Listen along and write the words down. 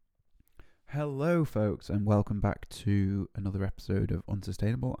Hello, folks, and welcome back to another episode of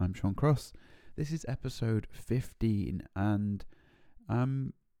Unsustainable. I'm Sean Cross. This is episode 15, and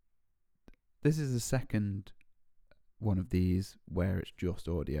this is the second one of these where it's just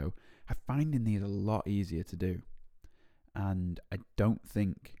audio. I'm finding these a lot easier to do, and I don't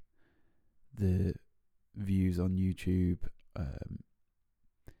think the views on YouTube,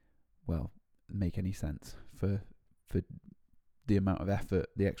 make any sense for the amount of effort,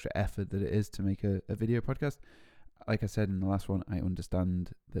 the extra effort that it is to make a video podcast. Like I said in the last one, I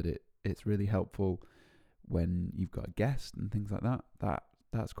understand that it's really helpful when you've got a guest and things like that.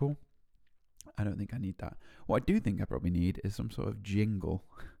 That's cool. I don't think I need that. What I do think I probably need is some sort of jingle,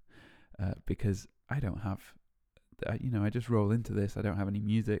 because I don't have, I just roll into this. I don't have any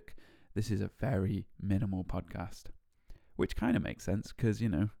music. This is a very minimal podcast, which kind of makes sense because,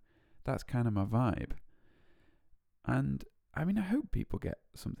 that's kind of my vibe. And I mean, I hope people get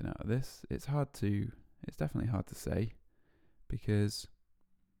something out of this. It's definitely hard to say because,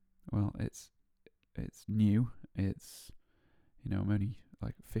 well, it's new. It's, I'm only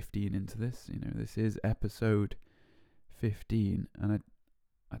like 15 into this. This is episode 15, and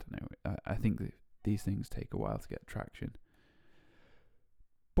I don't know. I think that these things take a while to get traction.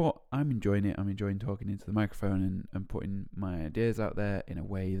 But I'm enjoying it. I'm enjoying talking into the microphone and putting my ideas out there in a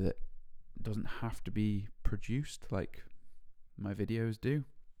way that doesn't have to be produced like my videos do.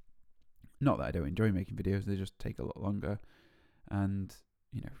 Not that I don't enjoy making videos, they just take a lot longer. And,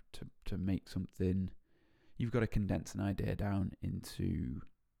 to make something, you've got to condense an idea down into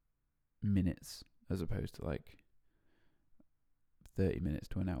minutes as opposed to like 30 minutes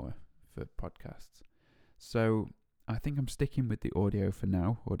to an hour for podcasts. So I think I'm sticking with the audio for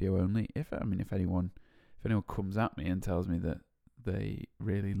now, audio only. If anyone comes at me and tells me that they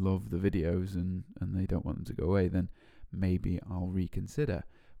really love the videos and they don't want them to go away, then maybe I'll reconsider.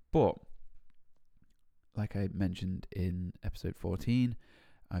 But like I mentioned in episode 14,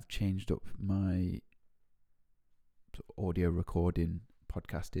 I've changed up my audio recording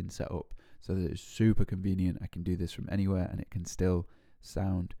podcasting setup so that it's super convenient. I can do this from anywhere and it can still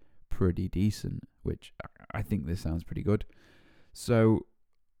sound pretty decent, which I think this sounds pretty good. So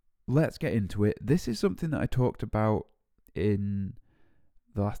let's get into it. This is something that I talked about in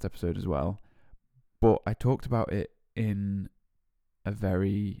the last episode as well, but I talked about it in a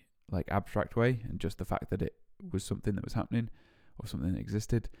very abstract way, and just the fact that it was something that was happening or something that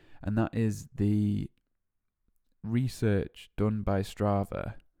existed. And that is the research done by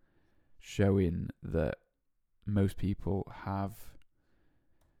Strava showing that most people have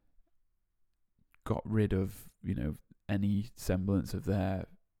got rid of any semblance of their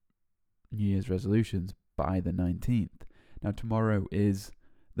New Year's resolutions by the 19th. Now tomorrow is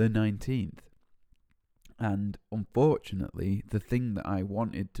the 19th, and unfortunately the thing that I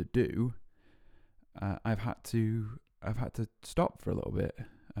wanted to do, I've had to stop for a little bit,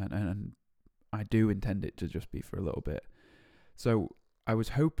 and I do intend it to just be for a little bit. So I was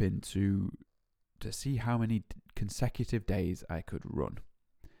hoping to see how many consecutive days I could run,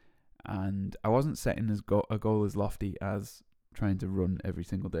 and I wasn't setting a goal as lofty as trying to run every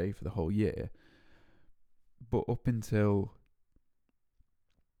single day for the whole year, but up until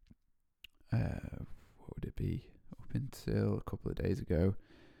what would it be? Up until a couple of days ago,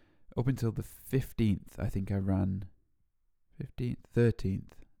 up until the 15th, I think I ran 15th,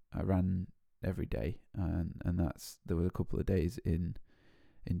 13th. I ran every day, and there were a couple of days in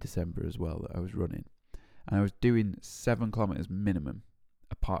December as well that I was running, and I was doing 7 kilometers minimum,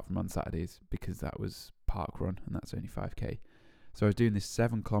 apart from on Saturdays because that was park run and that's only 5k. So I was doing this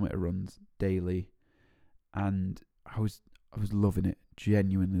 7 kilometer runs daily, and I was loving it,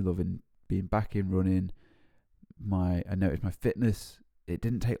 genuinely loving being back in running. I noticed my fitness, it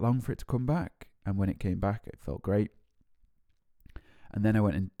didn't take long for it to come back, and when it came back it felt great. And then I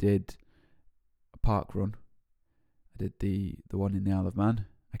went and did a park run. I did the one in the Isle of Man.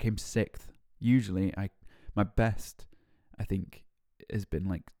 I came 6th. Usually my best I think has been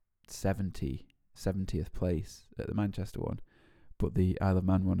like 70th place at the Manchester one, but the Isle of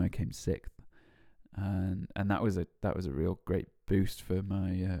Man one I came 6th, and that was a real great boost for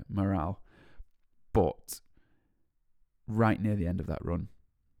my morale. But right near the end of that run,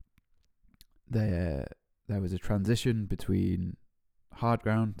 there was a transition between hard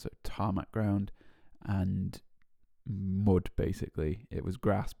ground, so tarmac ground, and mud. Basically, it was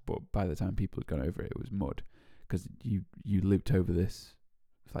grass, but by the time people had gone over it, it was mud, because you looped over this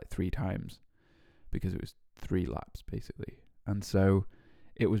like 3 times because it was 3 laps basically, and so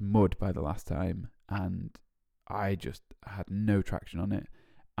it was mud by the last time, and I just had no traction on it.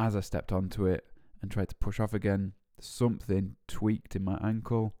 As I stepped onto it and tried to push off again, something tweaked in my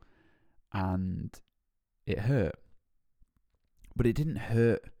ankle, and it hurt. But it didn't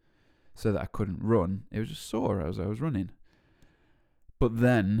hurt so that I couldn't run. It was just sore as I was running. But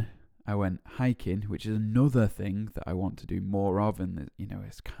then I went hiking, which is another thing that I want to do more of, and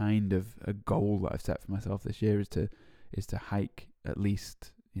it's kind of a goal that I've set for myself this year is to hike at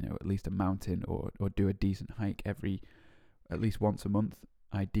least a mountain or do a decent hike at least once a month,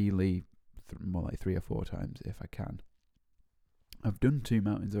 ideally more like 3 or 4 times if I can. I've done 2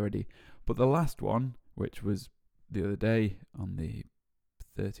 mountains already, but the last one, which was the other day on the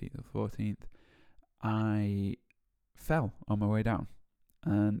 13th or 14th, I fell on my way down,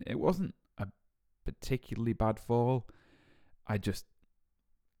 and it wasn't a particularly bad fall. I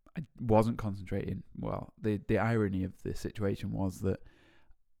wasn't concentrating well. The irony of the situation was that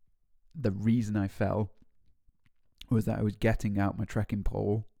the reason I fell was that I was getting out my trekking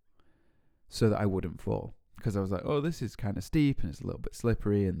pole so that I wouldn't fall, because I was like, oh, this is kind of steep and it's a little bit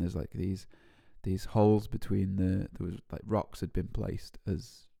slippery, and there's like these holes between there was like rocks had been placed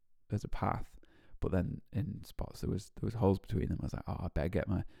as a path, but then in spots there was holes between them. I was like, oh, I better get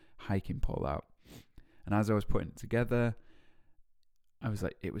my hiking pole out. And as I was putting it together, I was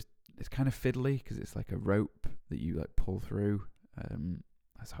like, it's kind of fiddly because it's like a rope that you like pull through.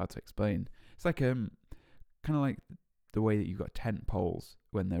 That's hard to explain. It's like kind of like the way that you've got tent poles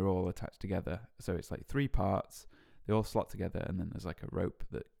when they're all attached together. So it's like 3 parts, they all slot together, and then there's like a rope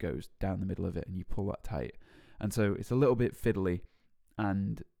that goes down the middle of it, and you pull that tight. And so it's a little bit fiddly,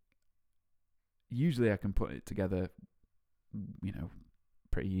 and usually I can put it together,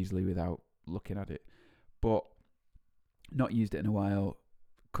 pretty easily without looking at it. But not used it in a while,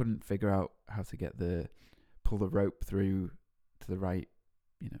 couldn't figure out how to pull the rope through to the right,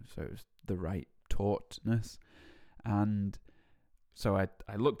 so it was the right tautness. And so I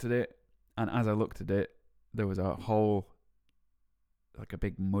looked at it, and as I looked at it, there was a hole, like a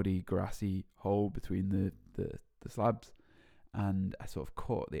big muddy grassy hole between the slabs, and I sort of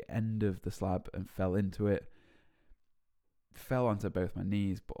caught the end of the slab and fell into it, fell onto both my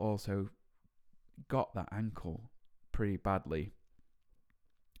knees, but also got that ankle pretty badly,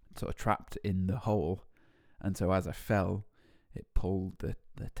 sort of trapped in the hole. And so as I fell, it pulled the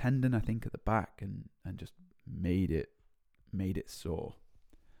tendon, I think, at the back, and just made it sore.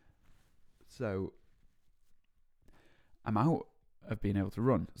 So I'm out of being able to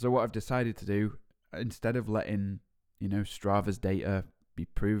run. So what I've decided to do, instead of letting Strava's data be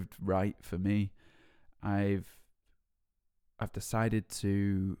proved right for me, I've decided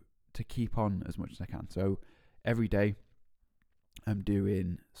to keep on as much as I can. So every day I'm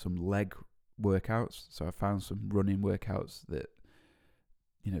doing some leg workouts. So I found some running workouts that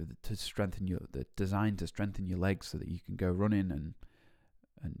to strengthen they're designed to strengthen your legs so that you can go running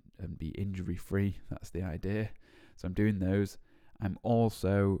and be injury free. That's the idea. So I'm doing those. I'm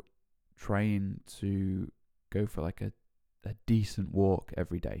also trying to go for like a decent walk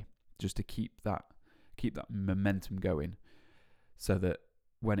every day, just to keep that momentum going, so that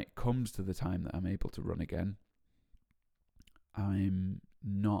when it comes to the time that I'm able to run again, I'm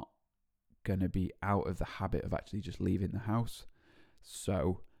not going to be out of the habit of actually just leaving the house.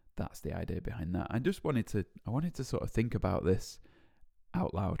 So that's the idea behind that. I wanted to sort of think about this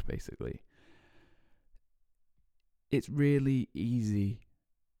out loud, basically. It's really easy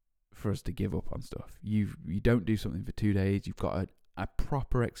for us to give up on stuff. You don't do something for 2 days, you've got a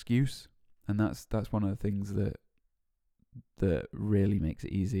proper excuse, and that's one of the things that really makes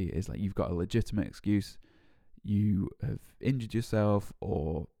it easy, is like you've got a legitimate excuse. You have injured yourself,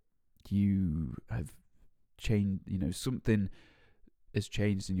 or you have changed, something has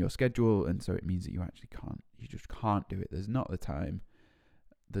changed in your schedule, and so it means that you just can't do it. There's not the time.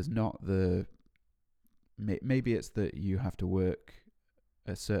 There's not the, maybe it's that you have to work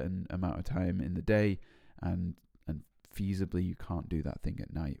a certain amount of time in the day, and feasibly you can't do that thing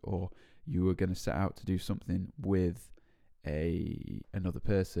at night, or you were going to set out to do something with another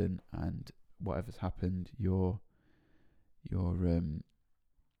person, and whatever's happened, your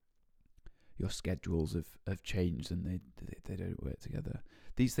schedules have changed, and they don't work together.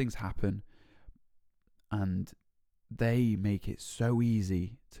 These things happen, and they make it so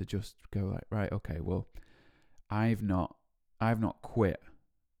easy to just go like, right, okay, well, I've not quit.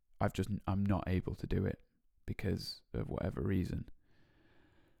 I'm not able to do it because of whatever reason.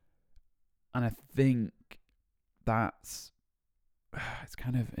 And I think it's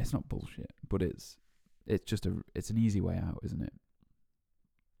not bullshit, but it's an easy way out, isn't it?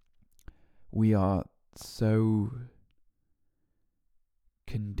 We are so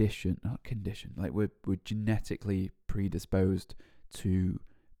not conditioned, like we're genetically predisposed to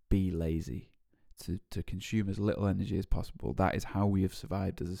be lazy, to consume as little energy as possible. That is how we have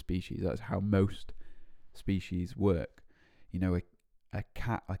survived as a species. That's how most species work. You know, a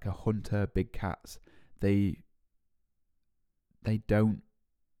cat, like a hunter, big cats, they don't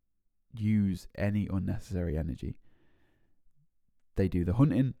use any unnecessary energy. They do the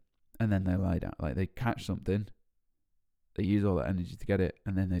hunting and then they lie down. Like, they catch something, they use all that energy to get it,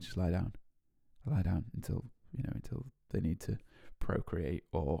 and then they just lie down until they need to procreate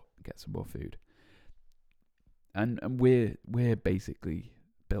or get some more food. And we're basically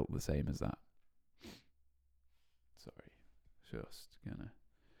built the same as that. Sorry, just gonna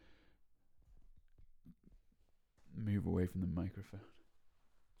move away from the microphone.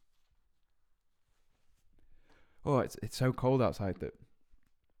 Oh, it's so cold outside that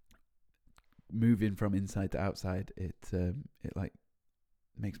moving from inside to outside, it like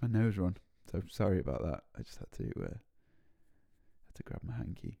makes my nose run. So sorry about that. I just had to grab my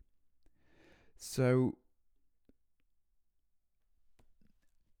hanky. So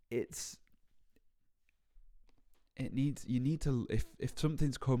you need to, if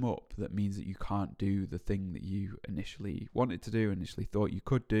something's come up that means that you can't do the thing that you initially wanted to do, initially thought you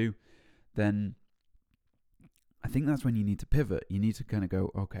could do, then I think that's when you need to pivot. You need to kind of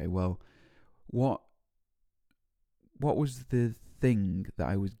go, okay, well, what was the thing that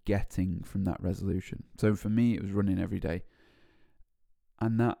I was getting from that resolution? So for me, it was running every day.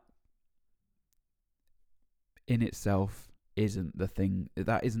 And that in itself isn't the thing,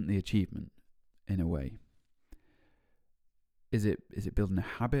 that isn't the achievement in a way. Is it building a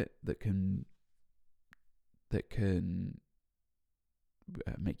habit that can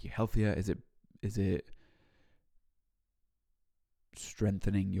make you healthier? Is it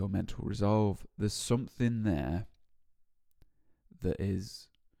strengthening your mental resolve? There's something there that is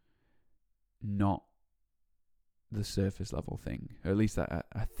not the surface level thing, or at least I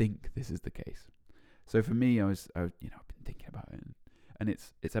think this is the case. So for me, I've been thinking about it, and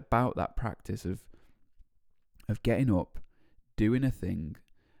it's about that practice of getting up, doing a thing,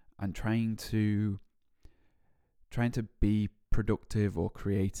 and trying to be productive or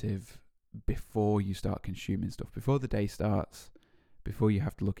creative before you start consuming stuff, before the day starts, before you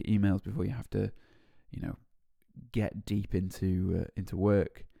have to look at emails, before you have to, get deep into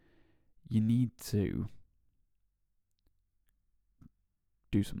work. You need to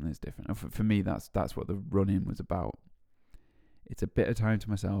do something that's different. And for me, that's what the running was about. It's a bit of time to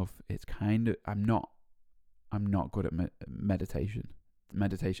myself. It's kind of, I'm not good at meditation.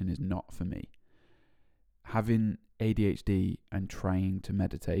 Meditation is not for me. Having ADHD and trying to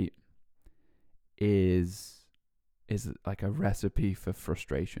meditate is like a recipe for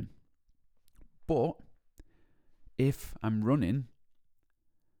frustration. But if I'm running,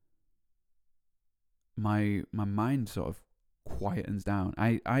 my mind sort of quietens down.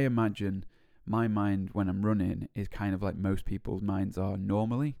 I imagine my mind when I'm running is kind of like most people's minds are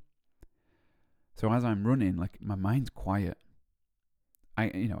normally. So as I'm running, like, my mind's quiet. I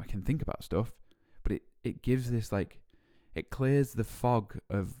can think about stuff, but it gives this, like, it clears the fog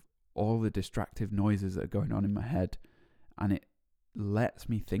of all the distractive noises that are going on in my head, and it lets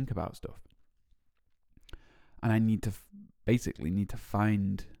me think about stuff. And I need to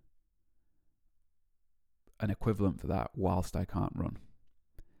find an equivalent for that whilst I can't run.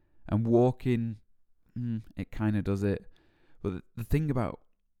 And walking, it kind of does it. But the thing about,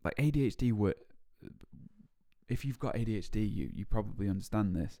 like, ADHD, if you've got ADHD, you probably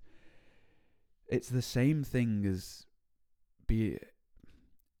understand this. It's the same thing as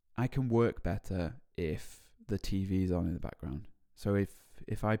I can work better if the TV's on in the background. So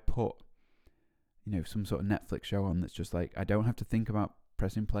if I put, some sort of Netflix show on that's just like, I don't have to think about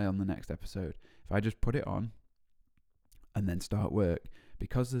pressing play on the next episode. If I just put it on and then start work,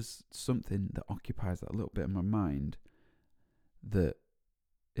 because there's something that occupies that little bit of my mind that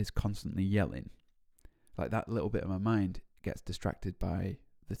is constantly yelling, like, that little bit of my mind gets distracted by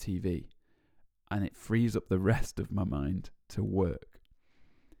the TV, and it frees up the rest of my mind to work.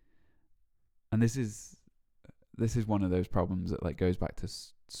 And this is one of those problems that, like, goes back to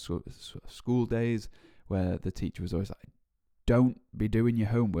school days, where the teacher was always like, don't be doing your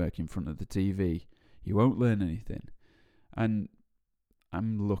homework in front of the TV. You won't learn anything. And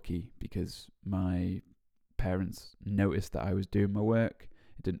I'm lucky because my parents noticed that I was doing my work.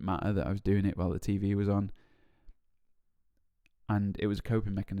 It didn't matter that I was doing it while the TV was on. And it was a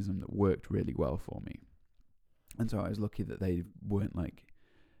coping mechanism that worked really well for me. And so I was lucky that they weren't, like,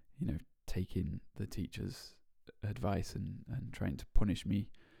 taking the teacher's advice and trying to punish me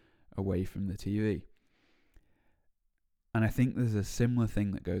away from the TV. And I think there's a similar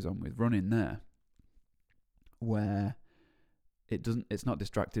thing that goes on with running there, where it's not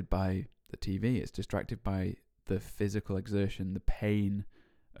distracted by the TV. It's distracted by the physical exertion, the pain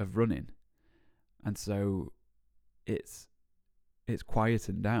of running. And so it's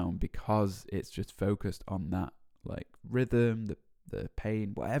quietened down because it's just focused on that, like, rhythm, the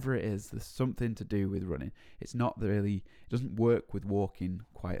pain, whatever it is. There's something to do with running. It's not really, it doesn't work with walking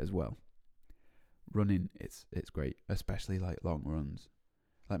quite as well. Running, it's great, especially like long runs.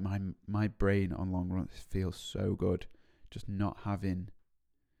 Like my brain on long runs feels so good, just not having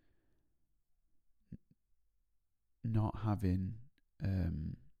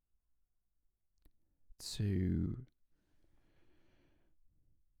to.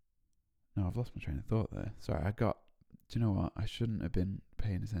 No, I've lost my train of thought there. Sorry, do you know what? I shouldn't have been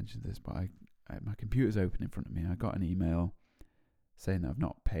paying attention to this, but my computer's open in front of me. I got an email saying that I've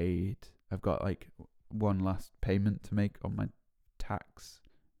not paid. I've got like one last payment to make on my tax,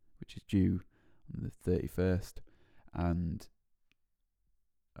 which is due on the 31st, and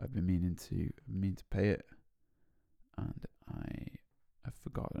I've been meaning to pay it, and I've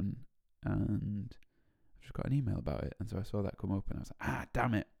forgotten, and I've just got an email about it, and so I saw that come up, and I was like,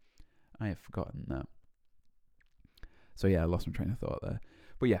 damn it, I have forgotten that. So yeah, I lost my train of thought there.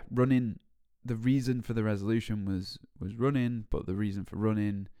 But yeah, running, the reason for the resolution was running, but the reason for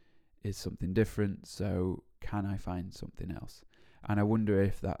running is something different. So can I find something else? And I wonder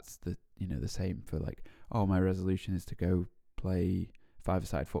if that's the same for like, oh, my resolution is to go play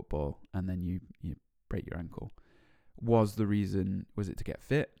five-a-side football, and then you break your ankle. Was it to get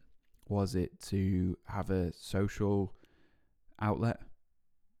fit? Was it to have a social outlet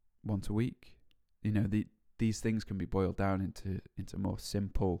once a week? These things can be boiled down into more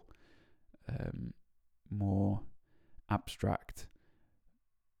simple, more abstract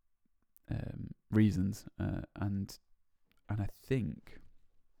reasons, and I think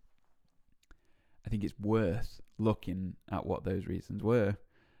it's worth looking at what those reasons were,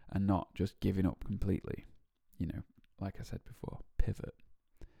 and not just giving up completely. Like I said before, pivot.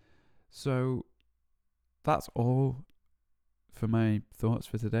 So that's all for my thoughts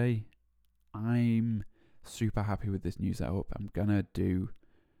for today. I'm super happy with this new setup. I'm gonna do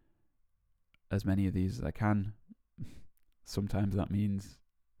as many of these as I can. Sometimes that means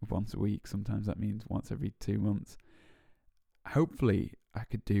once a week, sometimes that means once every 2 months. Hopefully I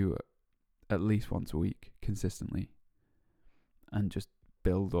could do at least once a week consistently, and just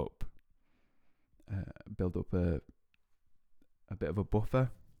build up a bit of a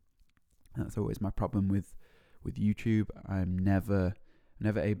buffer. That's always my problem with YouTube. I'm never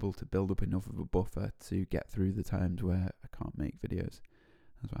able to build up enough of a buffer to get through the times where I can't make videos.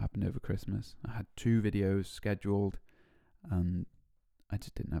 That's what happened over Christmas. I had 2 videos scheduled, and I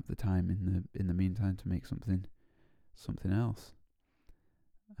just didn't have the time in the meantime to make something else.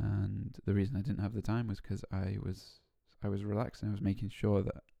 And the reason I didn't have the time was because I was relaxing. I was making sure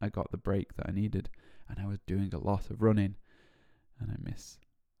that I got the break that I needed, and I was doing a lot of running, and I miss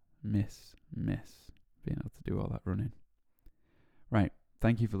being able to do all that running. Right.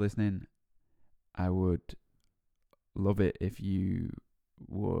 Thank you for listening. I would love it if you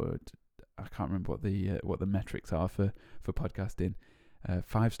would. I can't remember what the metrics are for podcasting.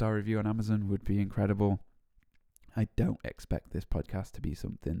 5-star review on Amazon would be incredible. I don't expect this podcast to be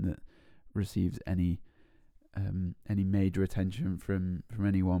something that receives any major attention from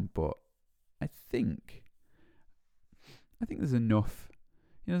anyone, but I think there's enough.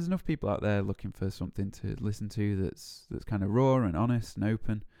 There's enough people out there looking for something to listen to that's kind of raw and honest and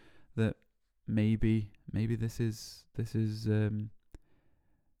open, that maybe this is that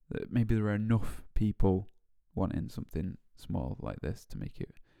maybe there are enough people wanting something small like this to make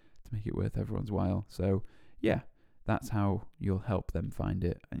it worth everyone's while. So yeah, that's how you'll help them find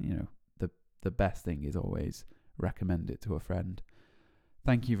it. And the best thing is always recommend it to a friend.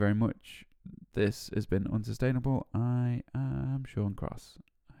 Thank you very much. This has been Unsustainable. I am Sean Cross.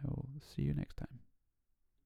 I will see you next time.